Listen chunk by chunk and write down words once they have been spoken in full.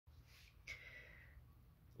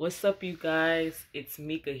What's up, you guys? It's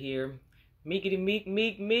Mika here. Meekity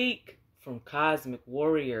Meek from Cosmic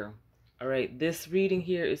Warrior. All right, this reading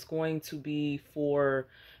here is going to be for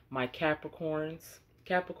my Capricorns.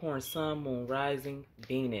 Capricorn, Sun, Moon, Rising,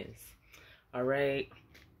 Venus. All right,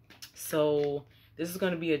 so this is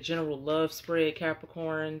going to be a general love spread,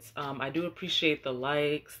 Capricorns. I do appreciate the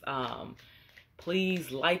likes. Please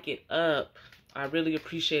like it up. I really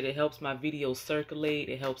appreciate it. It helps my videos circulate.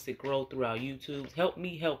 It helps it grow throughout YouTube. Help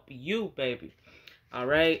me help you, baby. All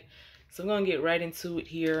right. So I'm going to get right into it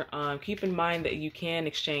here. Keep in mind that you can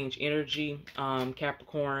exchange energy,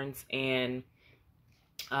 Capricorns. And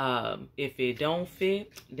if it don't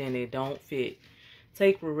fit, then it don't fit.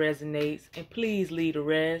 Take what resonates and please leave the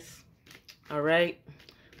rest. All right.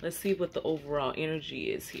 Let's see what the overall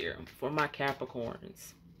energy is here for my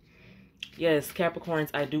Capricorns. Yes, Capricorns,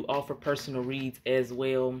 I do offer personal reads as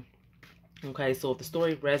well. Okay, so if the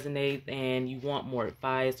story resonates and you want more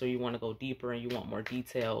advice or you want to go deeper and you want more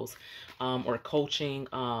details or coaching,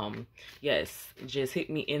 yes, just hit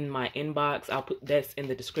me in my inbox. I'll put that's in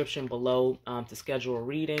the description below to schedule a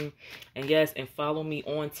reading. And yes, and follow me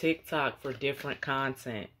on TikTok for different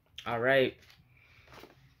content. All right.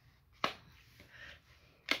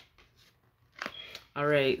 All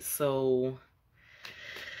right, so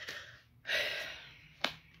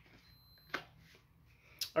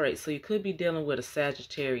all right, so you could be dealing with a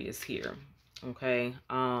Sagittarius here, okay?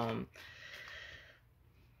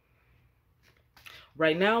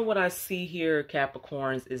 Right now, what I see here,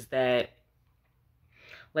 Capricorns, is that,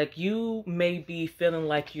 like, you may be feeling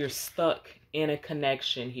like you're stuck in a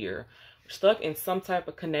connection here. Stuck in some type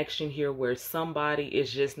of connection here where somebody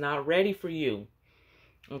is just not ready for you,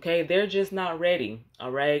 okay? They're just not ready,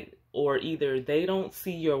 all right? Or either they don't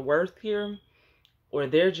see your worth here, or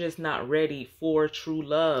they're just not ready for true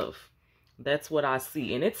love. That's what I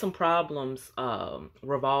see. And it's some problems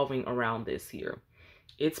revolving around this here.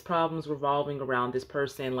 It's problems revolving around this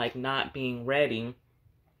person like not being ready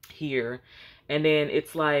here. And then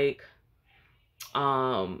it's like,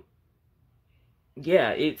 yeah,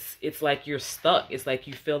 it's like you're stuck. It's like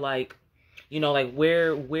you feel like, you know, like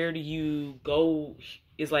where do you go?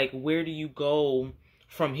 It's like, where do you go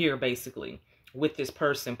from here, basically, with this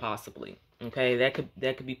person possibly? Okay, that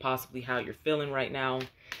could be possibly how you're feeling right now.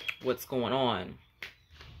 What's going on?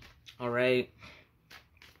 All right.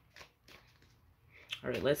 All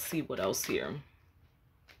right, let's see what else here.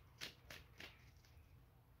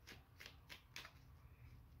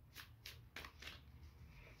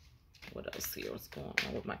 What else here? What's going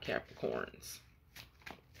on with my Capricorns?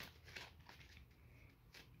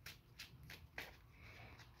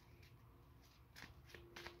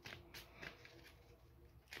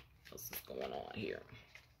 Going on here.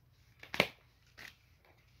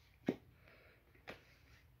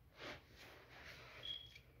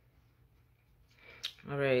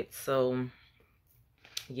 All right, so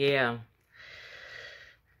yeah.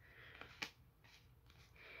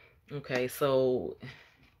 Okay, so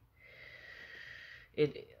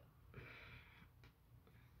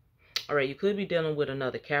all right, you could be dealing with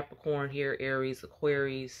another Capricorn here, Aries,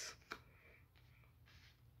 Aquarius.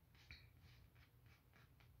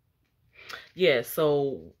 Yeah,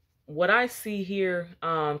 so what I see here,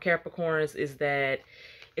 Capricorns, is that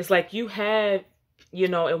it's like you had, you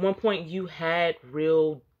know, at one point you had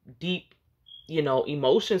real deep, you know,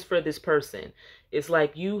 emotions for this person. It's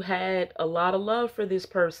like you had a lot of love for this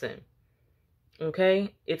person.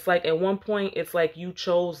 Okay? It's like at one point, it's like you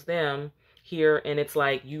chose them here, and it's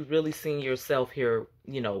like you really seen yourself here,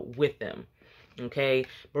 you know, with them. Okay?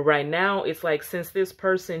 But right now, it's like since this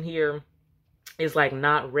person here is like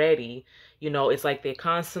not ready, you know, it's like they're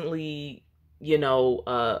constantly, you know,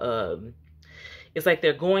 it's like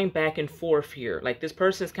they're going back and forth here. Like this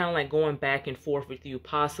person is kind of like going back and forth with you,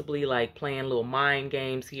 possibly like playing little mind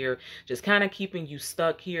games here, just kind of keeping you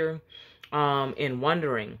stuck here, and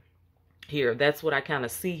wondering here. That's what I kind of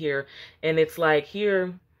see here. And it's like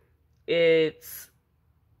here, it's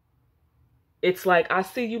like I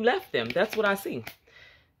see you left them. That's what I see.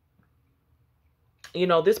 You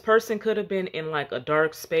know, this person could have been in like a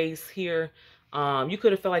dark space here. You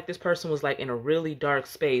could have felt like this person was like in a really dark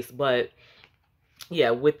space. But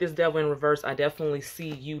yeah, with this devil in reverse, I definitely see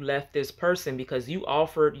you left this person because you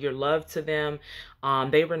offered your love to them.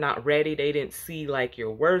 They were not ready. They didn't see like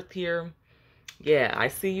your worth here. Yeah, I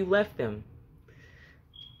see you left them.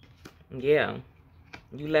 Yeah,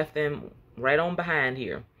 you left them right on behind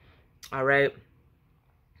here. All right.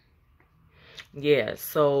 Yeah,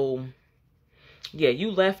 so yeah,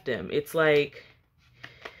 you left them. It's like,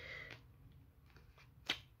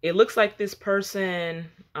 it looks like this person,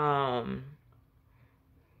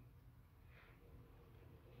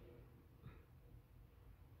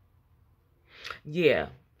 Yeah.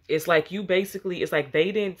 It's like you basically, it's like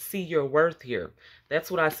they didn't see your worth here.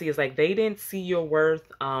 That's what I see. It's like they didn't see your worth.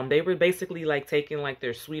 They were basically like taking like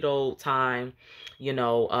their sweet old time, you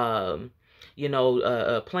know,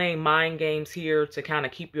 playing mind games here to kind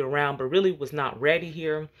of keep you around, but really was not ready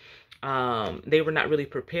here. They were not really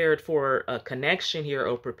prepared for a connection here,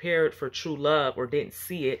 or prepared for true love, or didn't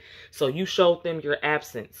see it. So you showed them your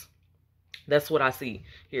absence. That's what I see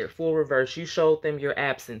here. Full reverse. You showed them your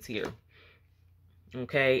absence here.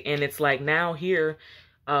 Okay. And it's like now here,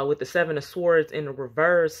 with the Seven of Swords in the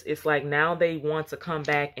reverse, it's like now they want to come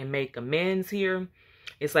back and make amends here.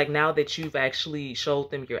 It's like now that you've actually showed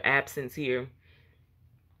them your absence here.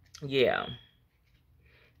 Yeah.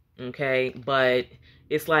 Okay. But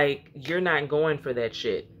it's like you're not going for that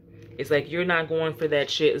shit. It's like you're not going for that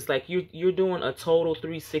shit. It's like you're doing a total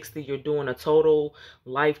 360. You're doing a total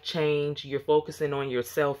life change. You're focusing on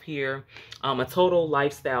yourself here. A total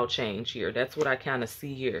lifestyle change here. That's what I kind of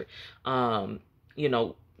see here. You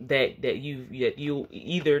know, that you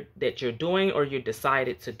either that you're doing or you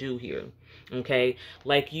decided to do here. Okay,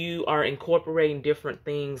 like you are incorporating different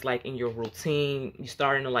things like in your routine. You're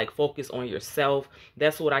starting to like focus on yourself.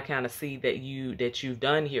 That's what I kind of see that you've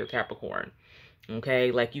done here, Capricorn.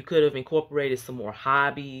 Okay, like you could have incorporated some more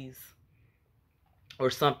hobbies or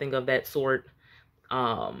something of that sort.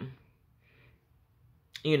 You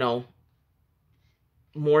know,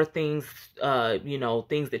 more things, you know,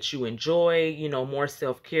 things that you enjoy, you know, more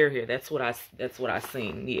self-care here. That's what I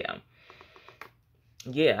seen. Yeah.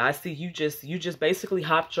 Yeah, I see you just basically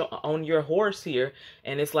hopped on your horse here,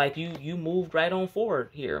 and it's like you moved right on forward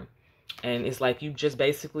here. And it's like you just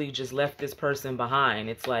basically just left this person behind.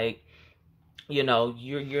 It's like, you know,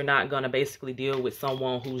 you're not going to basically deal with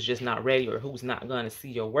someone who's just not ready, or who's not going to see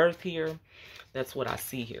your worth here. That's what I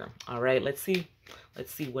see here. All right, let's see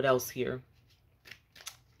what else here.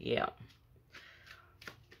 Yeah.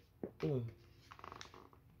 Ooh.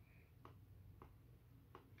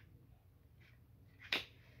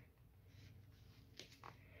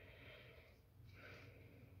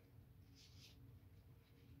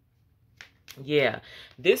 Yeah,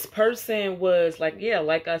 this person was like, yeah,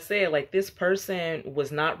 like I said, like this person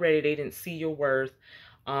was not ready. They didn't see your worth.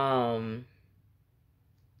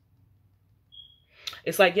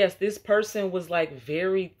 It's like, yes, this person was like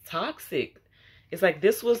very toxic. It's like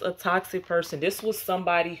this was a toxic person. This was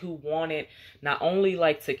somebody who wanted not only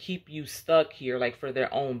like to keep you stuck here, like for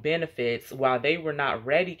their own benefits, while they were not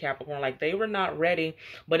ready, Capricorn. Like they were not ready,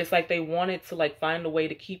 but it's like they wanted to like find a way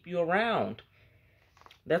to keep you around.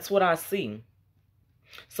 That's what I see.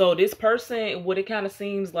 So this person, what it kind of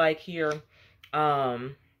seems like here,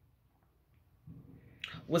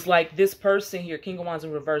 was like this person here, King of Wands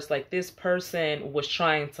in reverse, like this person was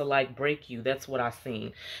trying to like break you. That's what I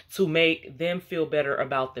seen, to make them feel better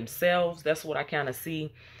about themselves. That's what I kind of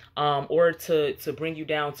see. Or to bring you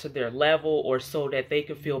down to their level, or so that they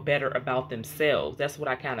could feel better about themselves. That's what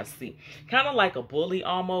I kind of see. Kind of like a bully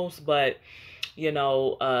almost, but you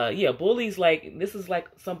know, yeah, bullies, like this is like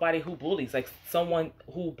somebody who bullies, like someone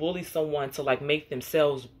who bullies someone to like make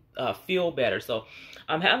themselves feel better. So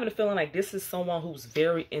I'm having a feeling like this is someone who's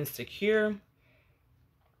very insecure.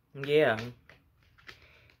 Yeah.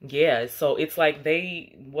 Yeah. So it's like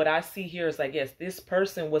what I see here is like, yes, this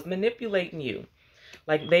person was manipulating you.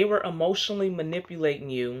 Like they were emotionally manipulating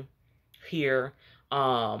you here.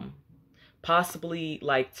 Possibly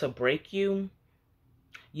like to break you,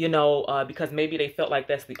 you know, because maybe they felt like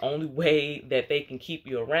that's the only way that they can keep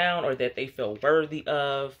you around, or that they feel worthy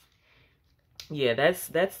of. Yeah, that's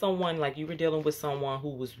someone, like you were dealing with someone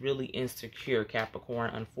who was really insecure,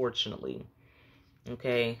 Capricorn, unfortunately.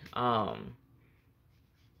 Okay.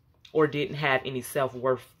 Or didn't have any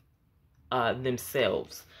self-worth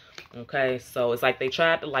themselves. Okay. So it's like they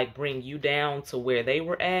tried to like bring you down to where they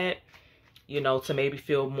were at, you know, to maybe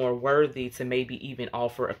feel more worthy, to maybe even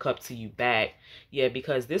offer a cup to you back. Yeah,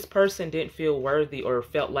 because this person didn't feel worthy, or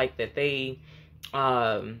felt like that they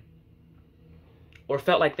or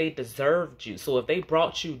felt like they deserved you. So if they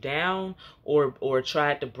brought you down, or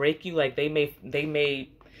tried to break you, like they may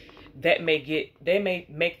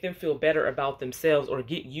make them feel better about themselves, or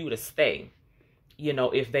get you to stay, you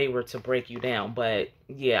know, if they were to break you down. But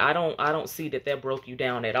yeah, I don't see that broke you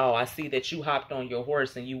down at all. I see that you hopped on your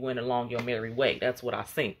horse and you went along your merry way. That's what I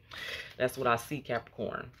see. That's what I see,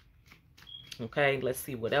 Capricorn. Okay, let's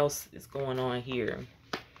see what else is going on here.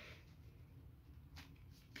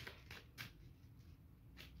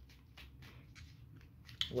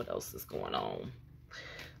 What else is going on?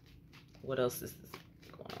 What else is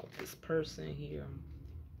going on with this person here?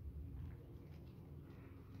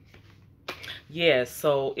 Yeah,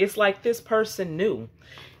 so it's like this person knew.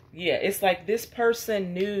 Yeah, it's like this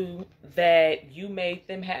person knew that you made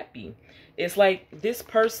them happy. It's like this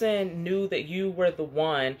person knew that you were the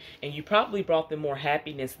one, and you probably brought them more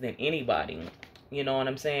happiness than anybody. You know what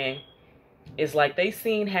I'm saying? It's like they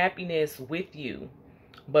seen happiness with you,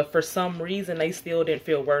 but for some reason they still didn't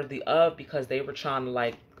feel worthy of, because they were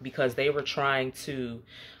trying to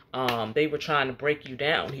they were trying to break you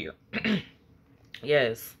down here.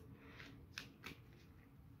 Yes.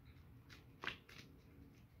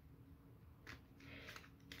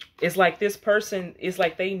 It's like this person, it's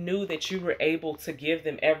like they knew that you were able to give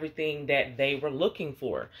them everything that they were looking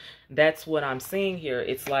for. That's what I'm seeing here.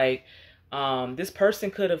 It's like this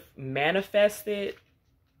person could have manifested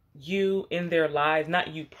you in their lives, not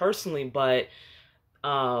you personally, but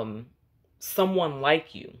someone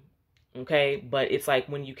like you. Okay, but it's like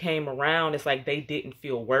when you came around, it's like they didn't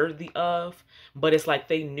feel worthy of, but it's like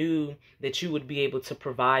they knew that you would be able to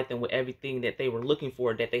provide them with everything that they were looking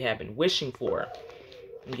for, that they have been wishing for.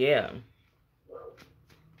 Yeah.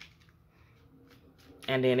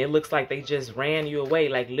 And then it looks like they just ran you away.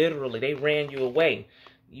 Like literally, they ran you away.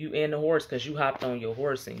 You and the horse, because you hopped on your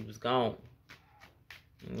horse and you was gone.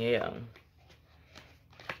 Yeah.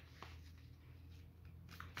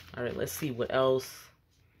 All right, let's see what else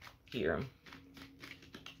here.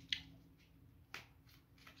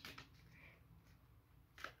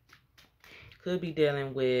 Could be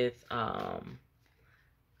dealing with a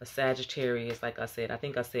Sagittarius, like I said. I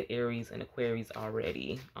think I said Aries and Aquarius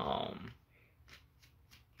already.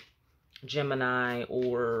 Gemini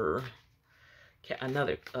or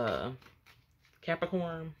another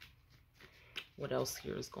Capricorn. What else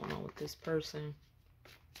here is going on with this person?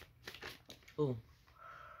 Ooh.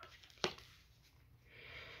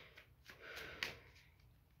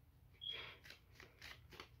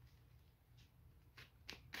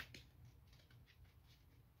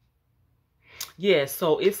 Yeah,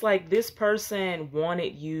 so it's like this person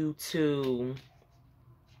wanted you to...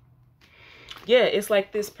 Yeah, it's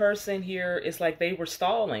like this person here, it's like they were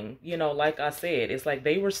stalling, you know, like I said. It's like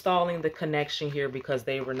they were stalling the connection here because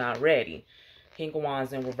they were not ready. King of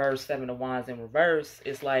Wands in reverse, Seven of Wands in reverse.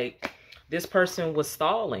 It's like this person was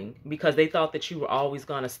stalling because they thought that you were always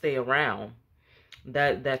going to stay around.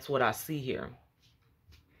 That's what I see here.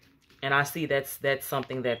 And I see that's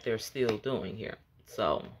something that they're still doing here.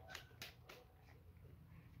 So...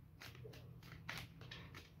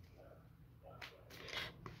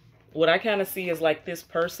 what I kind of see is like this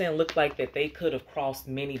person looked like that they could have crossed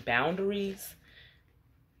many boundaries.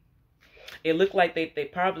 It looked like they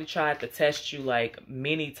probably tried to test you like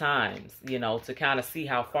many times, you know, to kind of see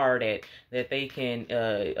how far that they can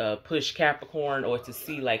push Capricorn, or to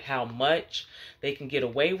see like how much they can get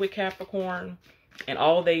away with Capricorn. And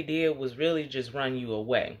all they did was really just run you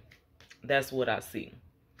away. That's what I see.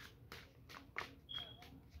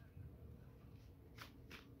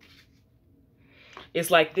 It's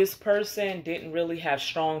like this person didn't really have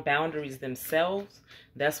strong boundaries themselves.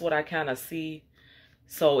 That's what I kind of see.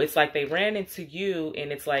 So it's like they ran into you, and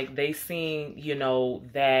it's like they seen, you know,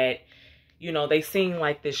 that, you know, they seen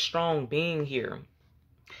like this strong being here.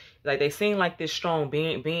 Like they seem like this strong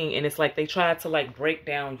being, and it's like they tried to like break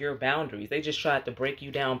down your boundaries. They just tried to break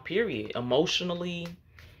you down, period. Emotionally,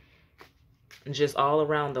 and just all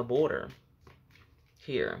around the border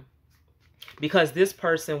here. Because this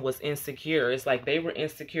person was insecure. It's like they were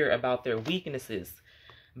insecure about their weaknesses,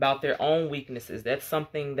 about their own weaknesses. That's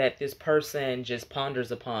something that this person just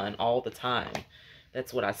ponders upon all the time.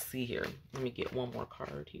 That's what I see here. Let me get one more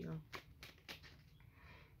card here.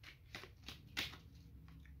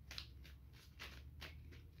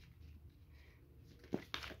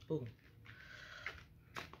 Ooh.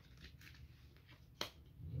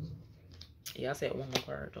 Yeah, I said one more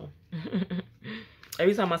card though.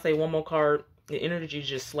 Every time I say one more card, the energy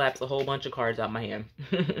just slaps a whole bunch of cards out my hand.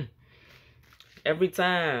 Every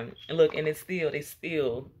time. And look, and it's still, they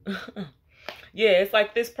still. Yeah, it's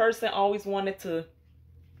like this person always wanted to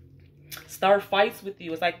start fights with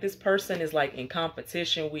you. It's like this person is like in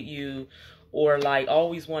competition with you, or like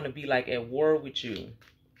always want to be like at war with you.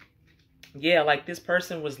 Yeah, like this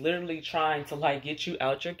person was literally trying to like get you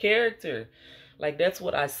out your character. Like that's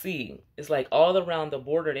what I see. It's like all around the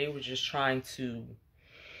border, they were just trying to,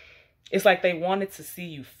 it's like they wanted to see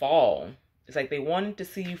you fall. It's like they wanted to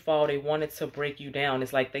see you fall. They wanted to break you down.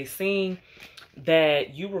 It's like they seen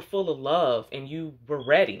that you were full of love and you were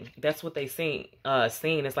ready. That's what they seen.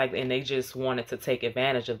 It's like, and they just wanted to take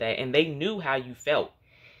advantage of that. And they knew how you felt.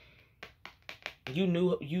 They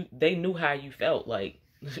knew how you felt. Like,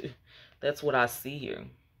 that's what I see here.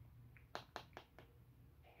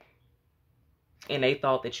 And they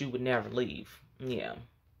thought that you would never leave. Yeah.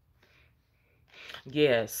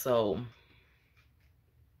 Yeah, so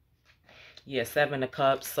yeah, 7 of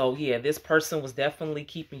Cups. So yeah, this person was definitely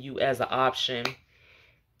keeping you as an option,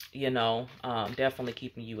 you know, definitely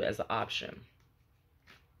keeping you as an option.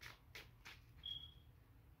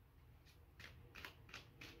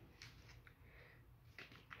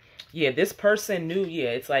 Yeah, this person knew,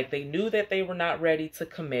 yeah, it's like they knew that they were not ready to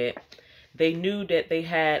commit. They knew that they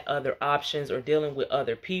had other options or dealing with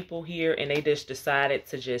other people here, and they just decided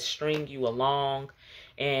to just string you along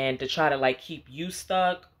and to try to like keep you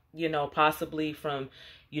stuck, you know, possibly from,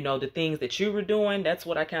 you know, the things that you were doing. That's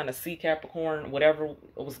what I kind of see, Capricorn, whatever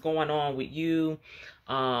was going on with you.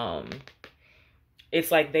 It's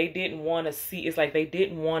like they didn't want to see, it's like they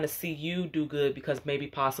didn't want to see you do good because maybe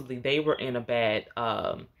possibly they were in a bad,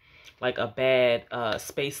 like a bad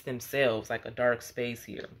space themselves, like a dark space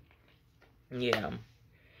here. Yeah.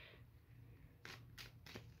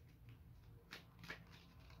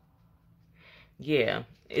 Yeah.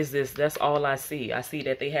 That's all I see. I see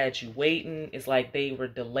that they had you waiting. It's like they were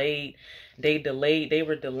delayed. They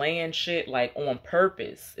were delaying shit like on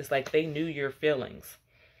purpose. It's like they knew your feelings.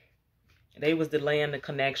 They was delaying the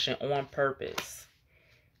connection on purpose.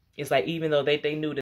 It's like even though they knew that